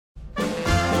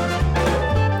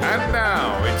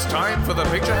it's time for the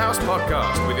Picture House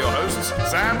Podcast with your hosts,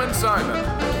 Sam and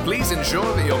Simon. Please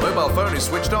ensure that your mobile phone is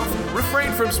switched off,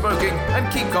 refrain from smoking,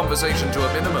 and keep conversation to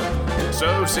a minimum.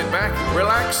 So sit back,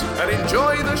 relax, and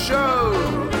enjoy the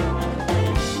show!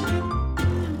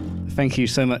 Thank you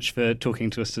so much for talking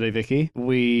to us today, Vicky.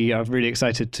 We are really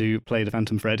excited to play The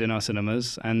Phantom Thread in our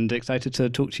cinemas and excited to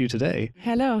talk to you today.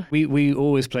 Hello. We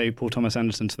always play Paul Thomas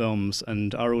Anderson's films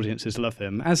and our audiences love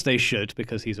him, as they should,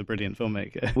 because he's a brilliant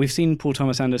filmmaker. We've seen Paul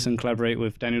Thomas Anderson collaborate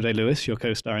with Daniel Day-Lewis, your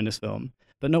co-star in this film,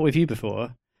 but not with you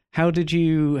before. How did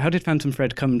Phantom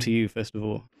Thread come to you, first of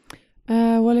all?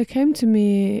 Well, it came to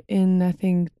me in, I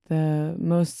think, the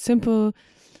most simple,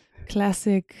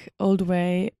 classic, old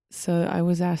way. So I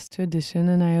was asked to audition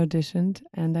and I auditioned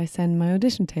and I sent my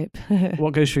audition tape.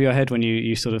 What goes through your head when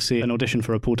you sort of see an audition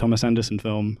for a Paul Thomas Anderson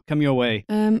film come your way?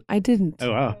 I didn't.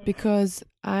 Oh, wow. Because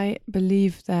I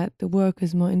believe that the work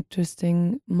is more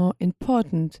interesting, more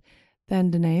important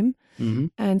than the name. Mm-hmm.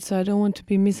 And so I don't want to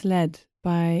be misled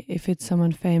by if it's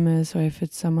someone famous or if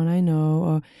it's someone I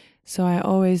know. So I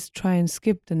always try and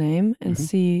skip the name and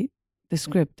see the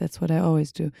script. That's what I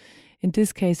always do. In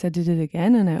this case, I did it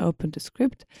again and I opened the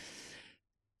script.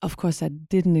 Of course, I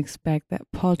didn't expect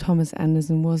that Paul Thomas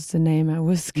Anderson was the name I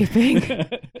was skipping.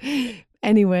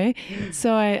 Anyway,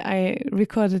 so I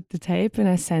recorded the tape and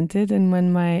I sent it. And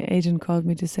when my agent called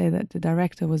me to say that the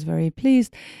director was very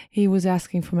pleased, he was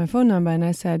asking for my phone number. And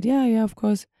I said, yeah, of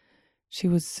course. She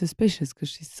was suspicious because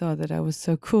she saw that I was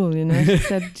so cool, She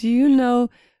said, do you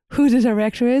know who the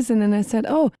director is? And then I said,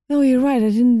 oh, no, you're right. I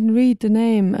didn't read the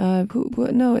name.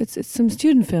 No, it's some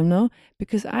student film, no?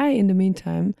 Because I, in the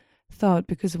meantime, thought,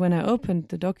 because when I opened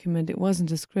the document, it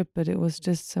wasn't a script, but it was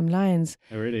just some lines.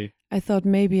 Oh, really? I thought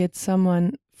maybe it's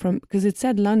someone from, because it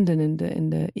said London in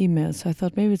the email. So I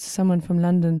thought maybe it's someone from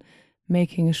London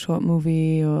making a short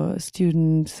movie or a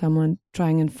student, someone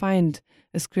trying and find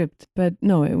a script. But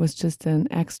no, it was just an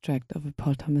extract of a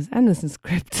Paul Thomas Anderson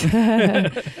script.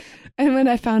 And when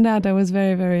I found out, I was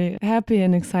very, very happy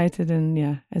and excited. And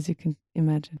yeah, as you can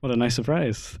imagine. What a nice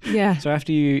surprise. Yeah. So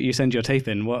after you send your tape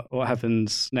in, what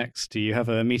happens next? Do you have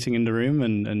a meeting in the room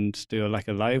and do a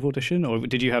live audition? Or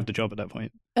did you have the job at that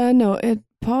point? No,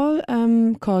 Paul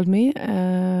called me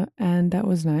and that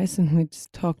was nice. And we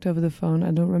just talked over the phone.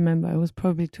 I don't remember. I was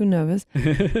probably too nervous.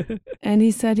 And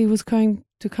he said he was going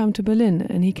to come to Berlin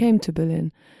and he came to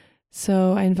Berlin.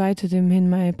 So I invited him in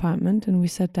my apartment and we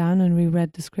sat down and we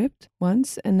read the script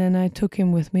once. And then I took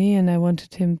him with me and I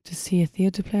wanted him to see a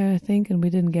theater play, I think, and we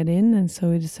didn't get in. And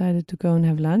so we decided to go and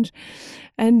have lunch.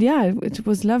 And yeah, it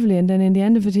was lovely. And then in the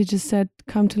end of it, he just said,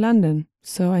 come to London.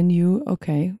 So I knew,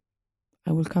 okay,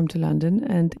 I will come to London.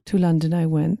 And to London I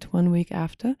went 1 week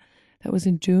after. That was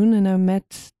in June. And I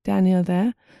met Daniel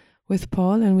there with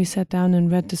Paul and we sat down and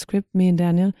read the script, me and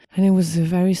Daniel. And it was a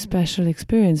very special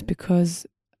experience because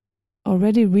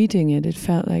already reading it, it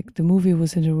felt like the movie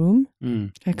was in the room.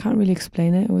 I can't really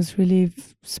explain it. It was really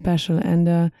special.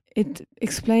 And it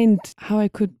explained how I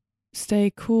could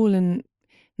stay cool and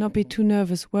not be too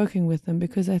nervous working with them.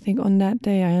 Because I think on that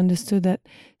day, I understood that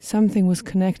something was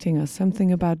connecting us.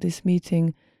 Something about this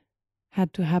meeting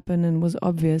had to happen and was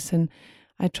obvious. And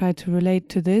I tried to relate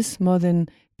to this more than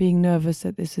being nervous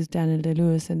that this is Daniel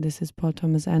Day-Lewis and this is Paul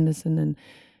Thomas Anderson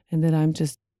and that I'm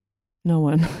just no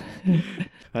one.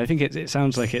 I think it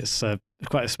sounds like it's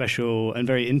quite a special and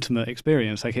very intimate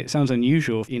experience. Like it sounds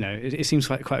unusual. It seems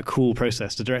like quite a cool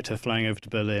process. The director flying over to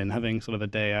Berlin, having sort of a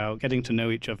day out, getting to know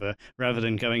each other, rather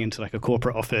than going into like a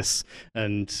corporate office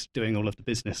and doing all of the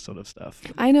business sort of stuff.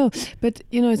 I know, but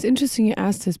it's interesting you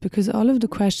asked this because all of the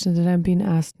questions that I'm being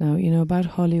asked now, about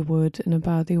Hollywood and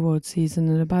about the award season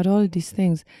and about all of these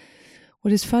things.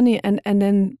 What is funny, and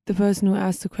then the person who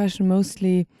asked the question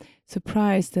mostly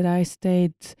surprised that I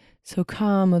stayed so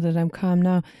calm or that I'm calm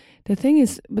now. The thing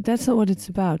is, but that's not what it's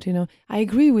about, I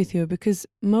agree with you because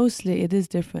mostly it is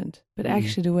different. But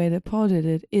actually the way that Paul did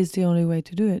it is the only way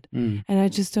to do it. And I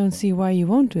just don't see why you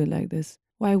won't do it like this.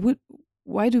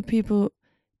 Why do people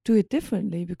do it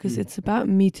differently? Because it's about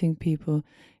meeting people.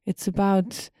 It's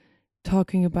about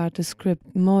talking about the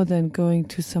script more than going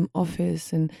to some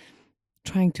office and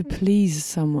trying to please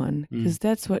someone, because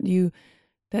that's what you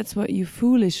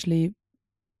foolishly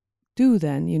do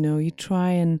then, you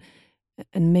try and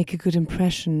make a good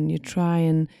impression. You try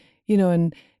and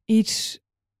each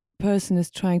person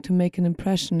is trying to make an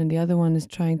impression and the other one is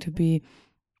trying to be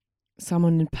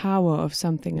someone in power of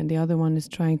something and the other one is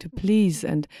trying to please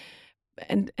and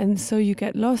so you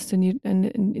get lost and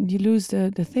you lose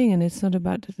the thing, and it's not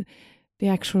about the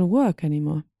actual work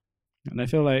anymore. And I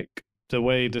feel like the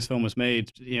way this film was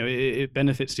made, it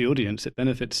benefits the audience, it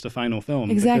benefits the final film.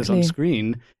 Exactly. Because on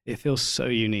screen, it feels so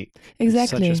unique.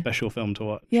 Exactly. It's such a special film to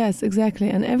watch. Yes, exactly.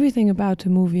 And everything about the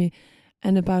movie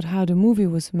and about how the movie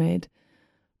was made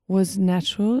was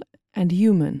natural and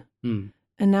human. Mm.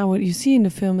 And now what you see in the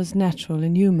film is natural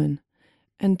and human.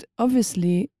 And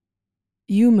obviously,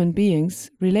 human beings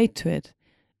relate to it.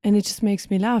 And it just makes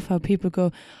me laugh how people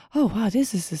go, oh, wow,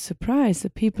 this is a surprise.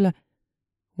 That people are,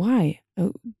 why?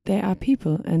 Oh, they are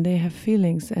people and they have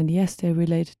feelings. And yes, they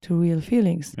relate to real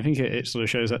feelings. I think it sort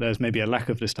of shows that there's maybe a lack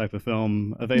of this type of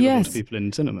film available to people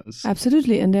in cinemas.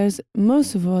 Absolutely. And there's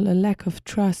most of all a lack of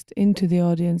trust into the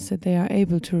audience that they are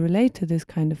able to relate to this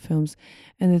kind of films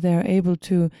and that they are able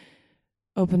to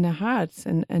open their hearts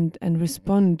and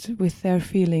respond with their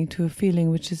feeling to a feeling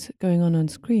which is going on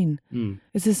screen. Mm.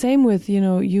 It's the same with,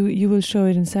 you will show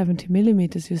it in 70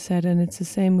 millimeters, you said, and it's the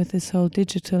same with this whole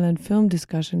digital and film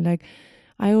discussion. Like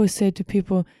I always say to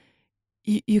people,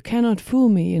 you cannot fool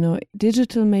me,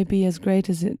 digital may be as great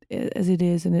as it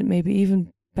is, and it may be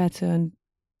even better and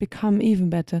become even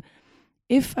better.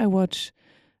 If I watch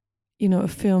a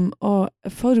film or a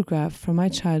photograph from my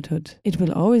childhood, it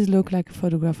will always look like a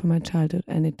photograph from my childhood,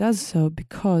 and it does so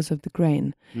because of the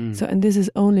grain. Mm. So, and this is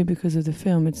only because of the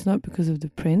film. It's not because of the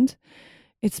print.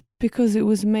 It's because it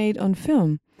was made on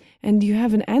film, and you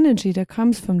have an energy that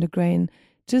comes from the grain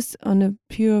just on a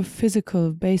pure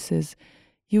physical basis.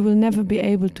 You will never be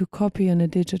able to copy in a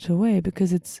digital way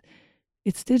because it's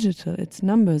digital. It's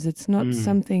numbers. It's not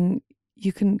something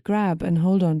you can grab and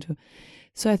hold on to.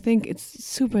 So I think it's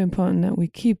super important that we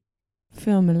keep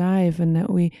film alive and that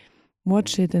we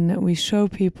watch it and that we show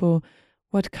people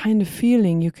what kind of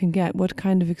feeling you can get, what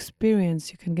kind of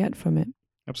experience you can get from it.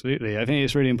 Absolutely. I think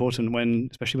it's really important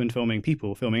especially when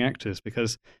filming actors,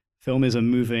 because film is a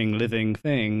moving, living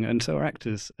thing, and so are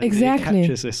actors. And exactly. It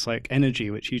captures this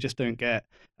energy which you just don't get.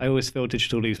 I always feel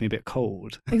digital leaves me a bit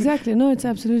cold. Exactly. No, it's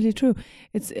absolutely true.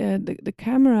 It's the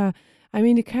camera. I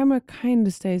mean, the camera kind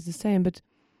of stays the same, but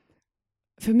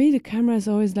for me, the camera is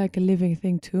always like a living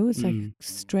thing too. It's like a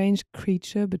strange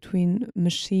creature between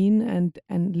machine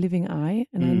and living eye.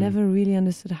 And I never really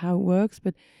understood how it works,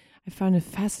 but I found it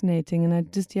fascinating.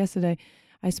 And just yesterday,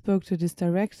 I spoke to this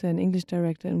director, an English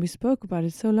director, and we spoke about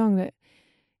it so long that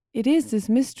it is this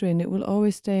mystery and it will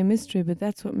always stay a mystery, but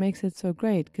that's what makes it so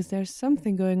great, because there's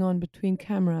something going on between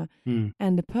camera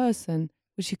and the person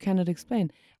which you cannot explain.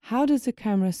 How does the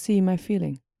camera see my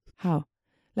feeling? How?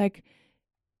 Like,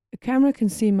 a camera can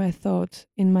see my thought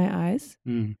in my eyes.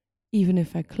 Even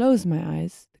if I close my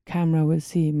eyes, the camera will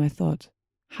see my thought.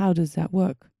 How does that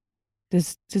work?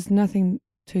 There's just nothing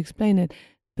to explain it,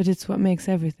 but it's what makes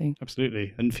everything.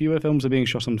 Absolutely. And fewer films are being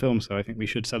shot on film, so I think we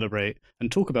should celebrate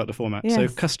and talk about the format.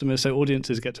 Yes. So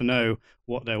audiences get to know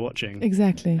what they're watching.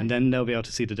 Exactly. And then they'll be able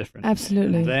to see the difference.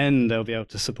 Absolutely. And then they'll be able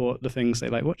to support the things they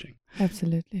like watching.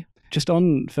 Absolutely. Just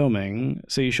on filming,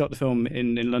 so you shot the film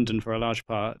in London for a large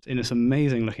part in this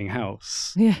amazing looking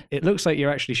house. Yeah. It looks like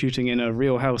you're actually shooting in a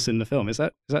real house in the film. Is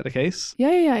that the case?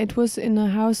 Yeah. It was in a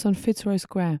house on Fitzroy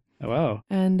Square. Oh, wow.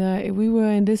 And we were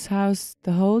in this house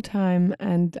the whole time,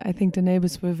 and I think the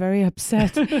neighbors were very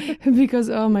upset because,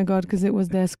 oh my God, because it was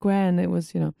their square and it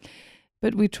was,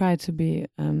 but we tried to be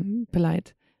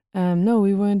polite. No,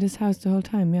 we were in this house the whole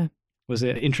time, yeah. Was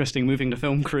it interesting moving the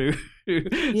film crew sort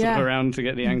of around to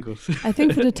get the angles? I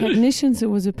think for the technicians, it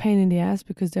was a pain in the ass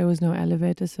because there was no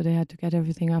elevator, so they had to get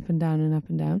everything up and down and up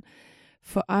and down.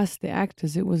 For us, the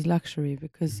actors, it was luxury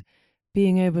because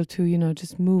being able to,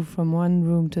 just move from one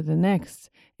room to the next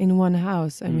in one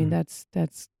house, I mean, that's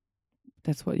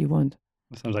what you want.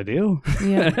 That sounds ideal.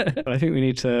 Yeah. But I think we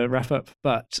need to wrap up.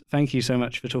 But thank you so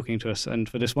much for talking to us and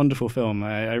for this wonderful film.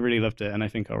 I really loved it, and I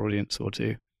think our audience saw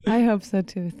too. I hope so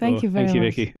too. Thank you very much. Thank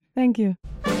you, Vicky. Thank you.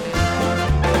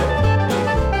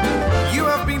 You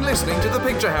have been listening to the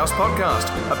Picture House podcast,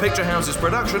 a Picture House's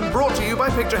production brought to you by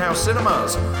Picture House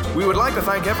Cinemas. We would like to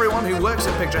thank everyone who works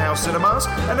at Picture House Cinemas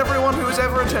and everyone who has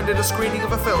ever attended a screening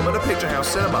of a film at a Picture House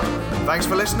cinema. Thanks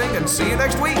for listening and see you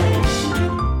next week.